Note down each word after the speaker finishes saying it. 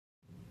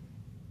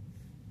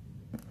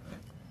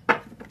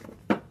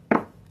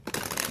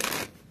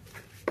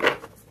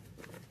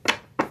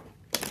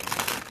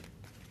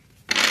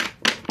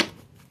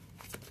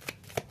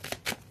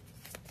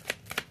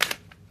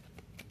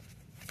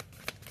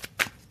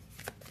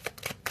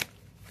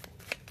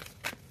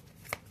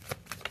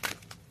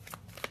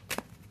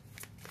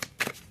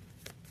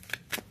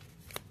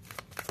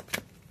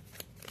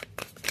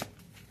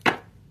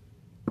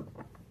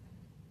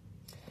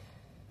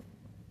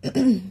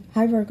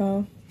Hi,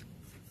 Virgo.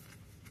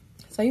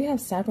 So you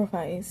have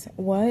sacrifice.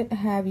 What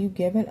have you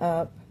given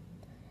up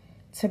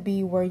to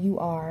be where you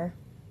are?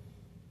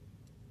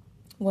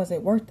 Was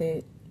it worth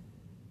it?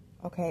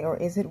 Okay, or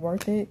is it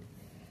worth it?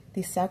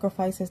 These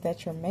sacrifices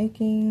that you're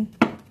making.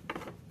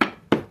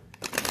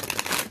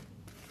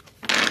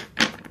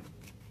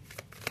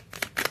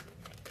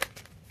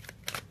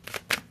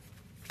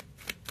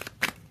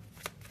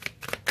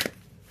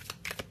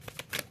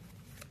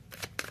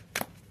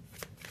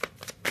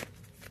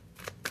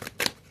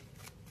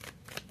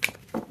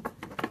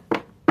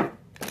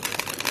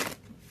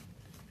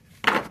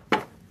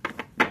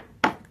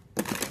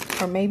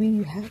 Or maybe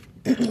you have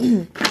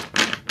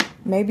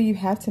maybe you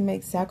have to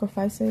make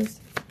sacrifices,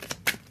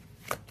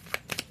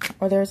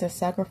 or there's a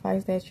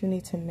sacrifice that you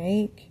need to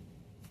make,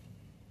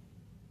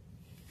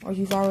 or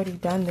you've already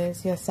done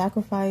this. Yeah,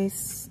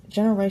 sacrifice,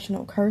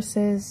 generational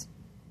curses.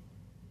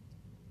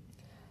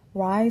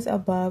 Rise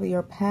above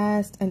your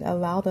past and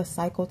allow the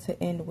cycle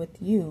to end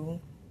with you.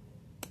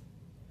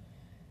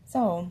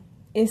 So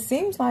it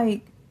seems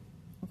like,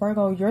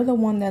 Virgo, you're the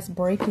one that's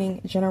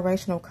breaking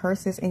generational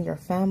curses in your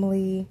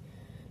family.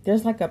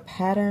 There's like a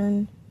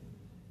pattern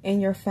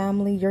in your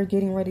family. You're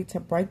getting ready to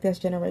break this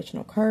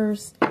generational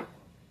curse.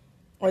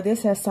 Or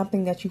this has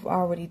something that you've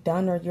already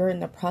done, or you're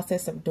in the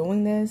process of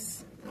doing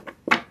this.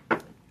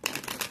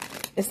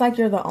 It's like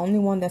you're the only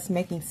one that's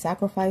making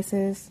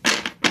sacrifices.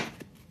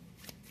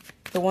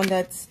 The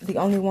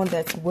only one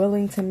that's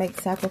willing to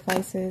make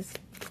sacrifices.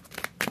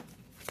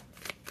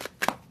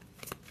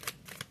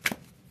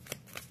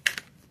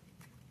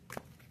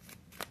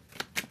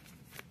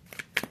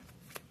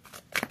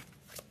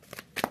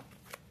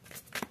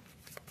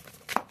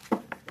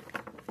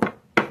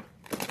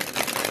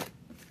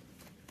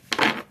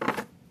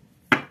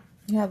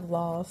 You have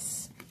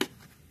loss.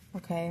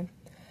 Okay.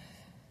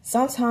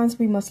 Sometimes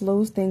we must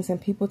lose things and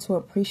people to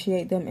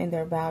appreciate them and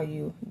their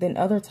value. Then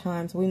other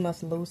times we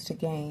must lose to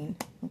gain.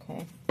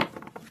 Okay.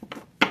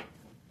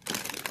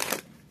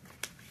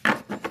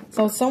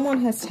 So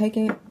someone has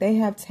taken, they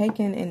have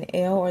taken an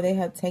L, or they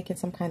have taken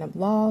some kind of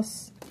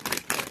loss.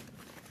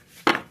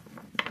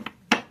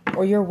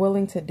 Or you're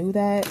willing to do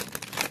that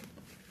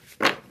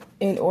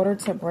in order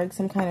to break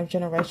some kind of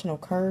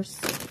generational curse.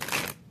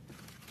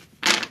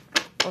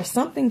 Or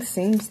something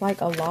seems like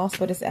a loss,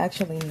 but it's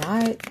actually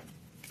not.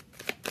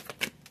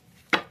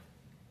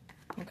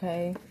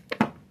 Okay.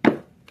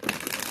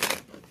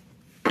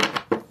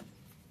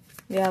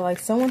 Yeah, like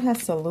someone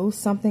has to lose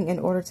something in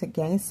order to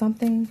gain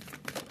something.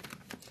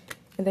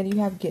 And then you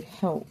have get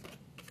help.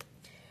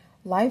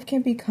 Life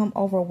can become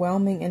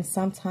overwhelming and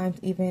sometimes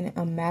even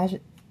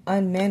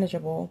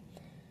unmanageable.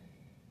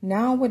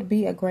 Now would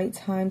be a great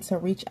time to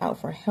reach out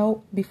for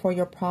help before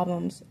your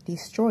problems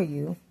destroy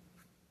you.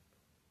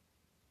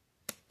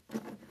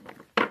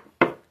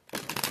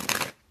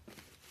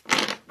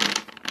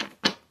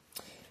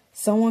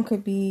 Someone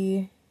could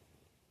be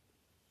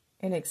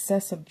an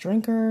excessive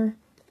drinker.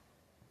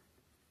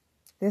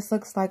 This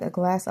looks like a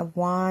glass of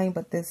wine,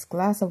 but this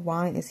glass of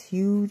wine is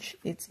huge.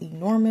 It's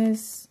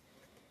enormous.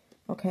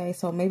 Okay,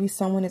 so maybe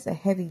someone is a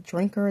heavy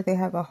drinker. They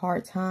have a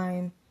hard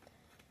time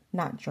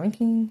not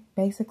drinking,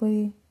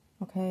 basically.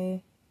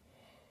 Okay.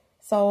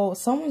 So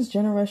someone's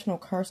generational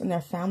curse in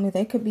their family,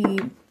 they could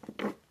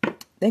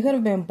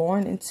have been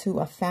born into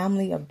a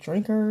family of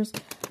drinkers,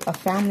 a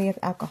family of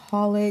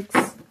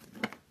alcoholics.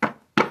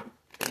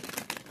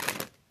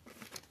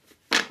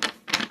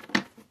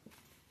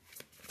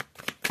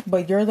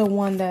 But you're the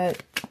one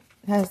that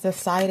has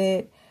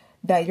decided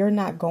that you're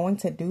not going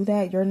to do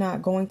that. You're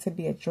not going to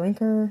be a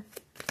drinker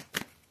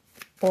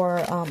or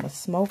a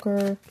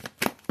smoker.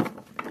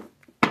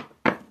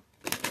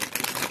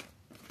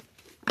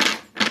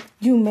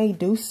 You may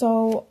do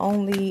so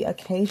only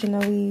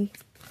occasionally,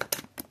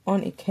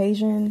 on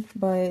occasion,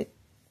 but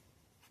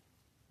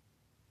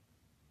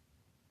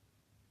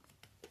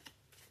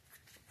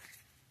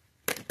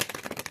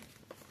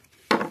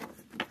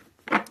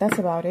that's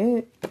about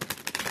it.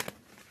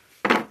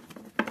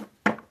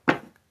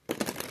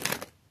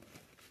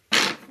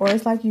 Or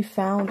it's like you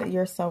found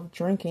yourself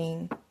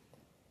drinking,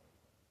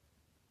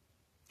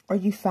 or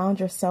you found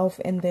yourself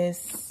in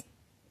this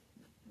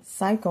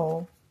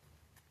cycle.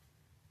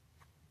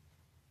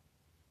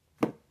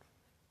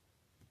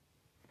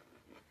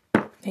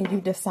 And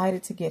you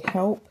decided to get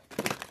help.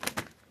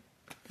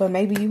 But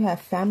maybe you have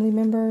family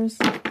members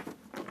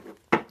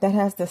that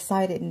has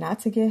decided not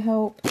to get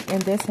help.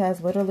 And this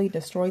has literally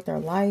destroyed their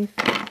life.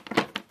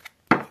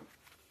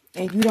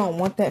 And you don't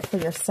want that for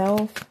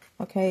yourself.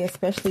 Okay,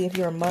 especially if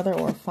you're a mother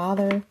or a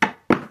father.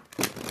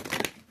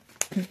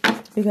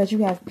 Because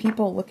you have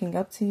people looking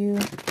up to you.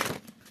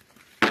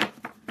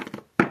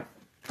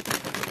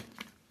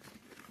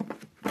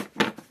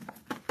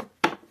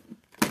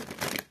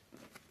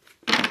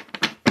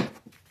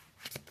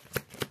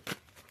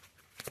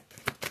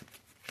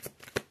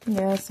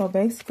 Yeah, so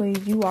basically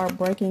you are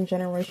breaking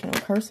generational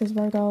curses,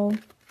 Virgo.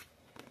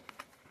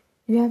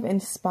 You have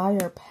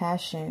inspired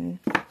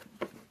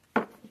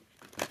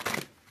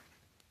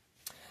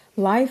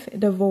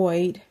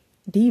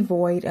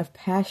devoid of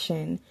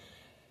passion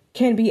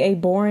can be a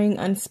boring,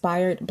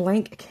 uninspired,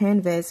 blank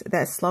canvas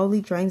that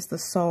slowly drains the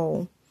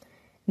soul.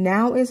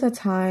 Now is a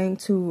time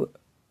to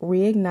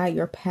reignite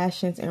your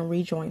passions and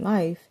rejoin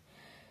life.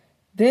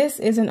 This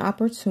is an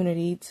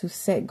opportunity to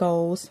set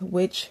goals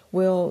which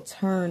will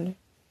in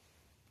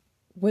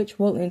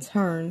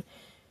turn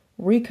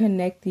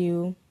reconnect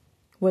you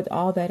with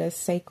all that is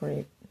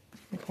sacred.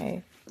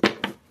 Okay.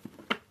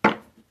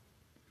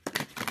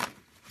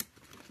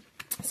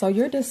 So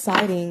you're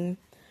deciding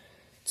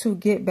to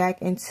get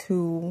back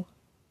into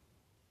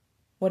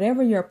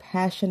whatever you're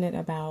passionate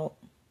about.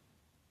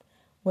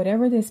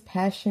 Whatever this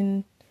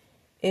passion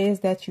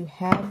is that you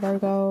have,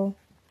 Virgo.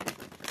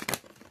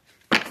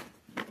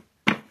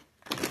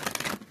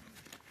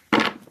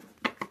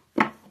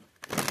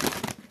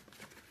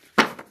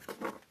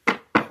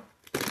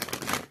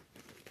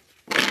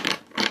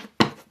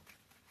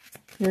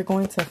 You're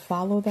going to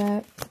follow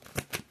that.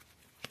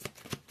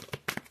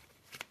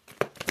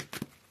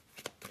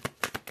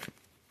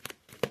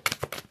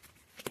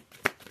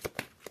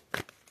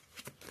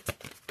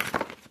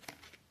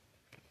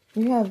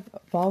 You have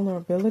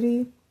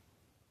vulnerability.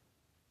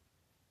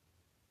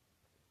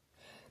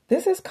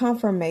 This is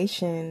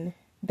confirmation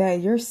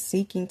that you're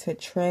seeking to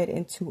tread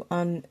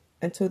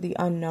into the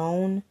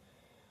unknown,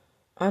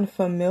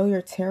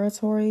 unfamiliar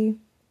territory,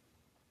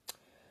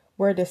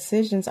 where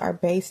decisions are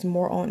based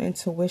more on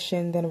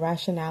intuition than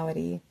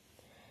rationality.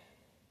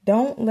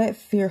 Don't let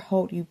fear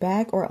hold you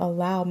back or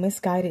allow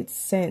misguided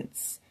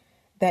sense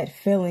that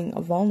feeling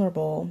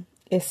vulnerable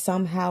is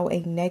somehow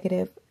a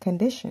negative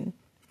condition.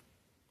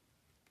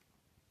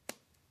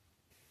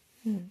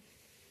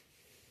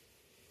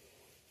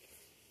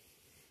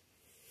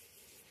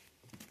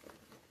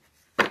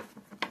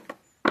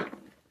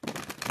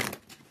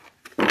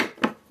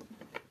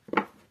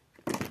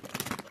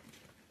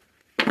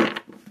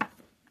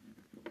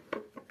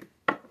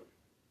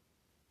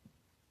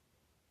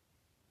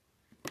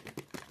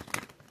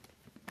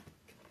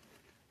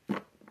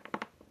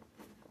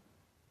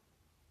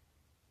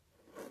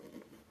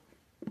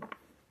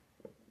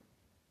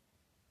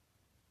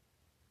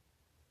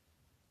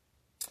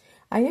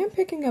 I am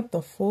picking up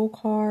the Fool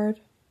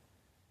card.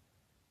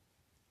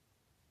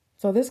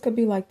 So this could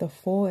be like the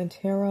Fool in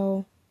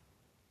tarot,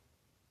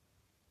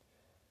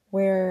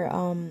 where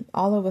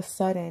all of a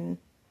sudden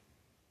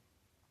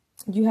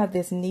you have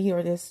this need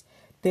or this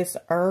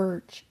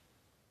urge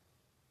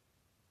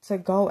to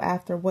go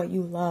after what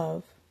you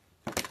love.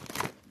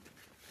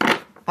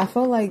 I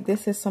feel like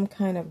this is some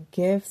kind of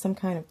gift, some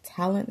kind of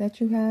talent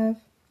that you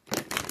have.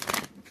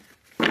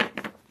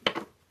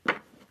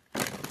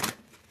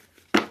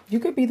 You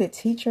could be the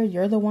teacher.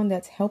 You're the one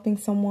that's helping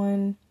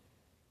someone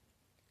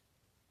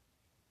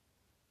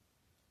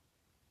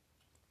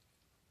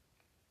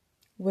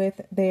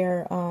with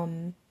their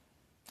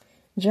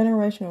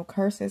generational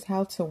curses,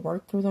 how to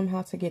work through them,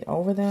 how to get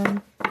over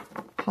them,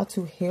 how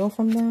to heal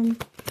from them.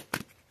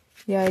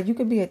 Yeah, you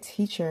could be a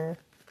teacher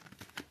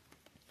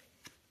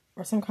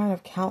or some kind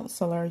of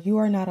counselor. You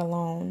are not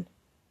alone.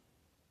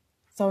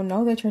 So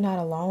know that you're not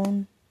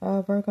alone,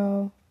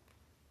 Virgo.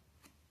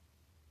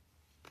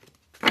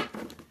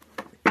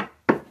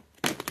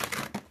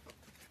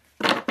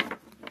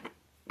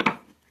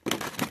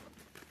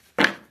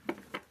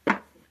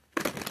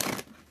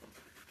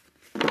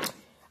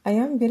 I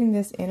am getting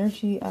this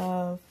energy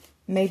of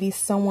maybe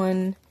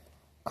someone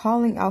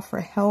calling out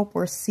for help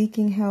or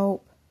seeking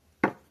help.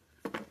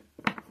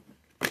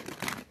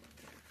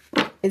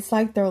 It's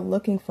like they're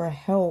looking for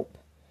help.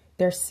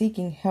 They're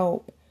seeking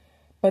help.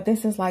 But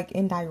this is like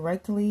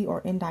indirectly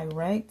or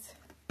indirect.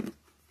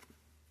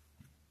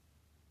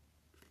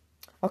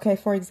 Okay,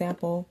 for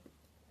example,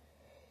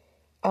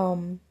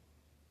 you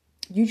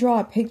draw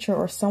a picture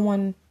or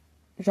someone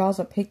draws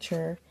a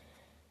picture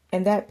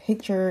and that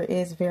picture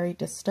is very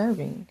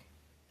disturbing.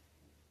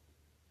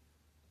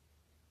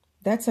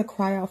 That's a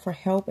cry out for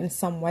help in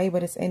some way,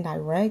 but it's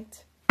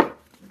indirect.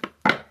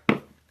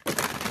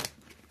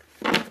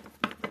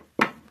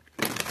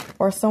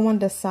 Or someone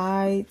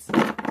decides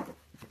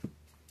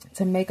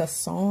to make a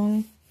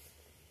song,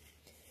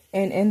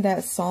 and in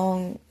that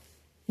song,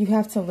 you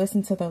have to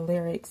listen to the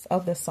lyrics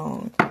of the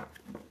song.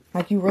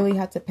 Like, you really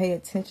have to pay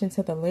attention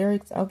to the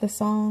lyrics of the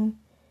song,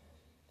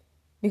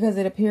 because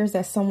it appears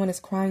that someone is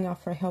crying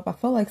out for help. I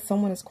feel like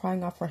someone is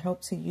crying out for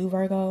help to you,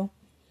 Virgo.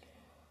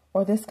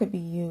 Or this could be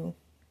you.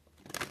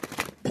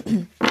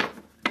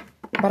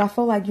 But I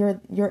feel like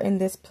you're in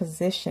this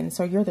position.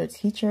 So you're the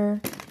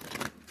teacher.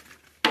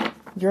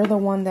 You're the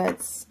one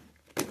that's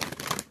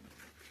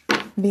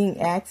being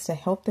asked to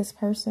help this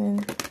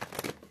person.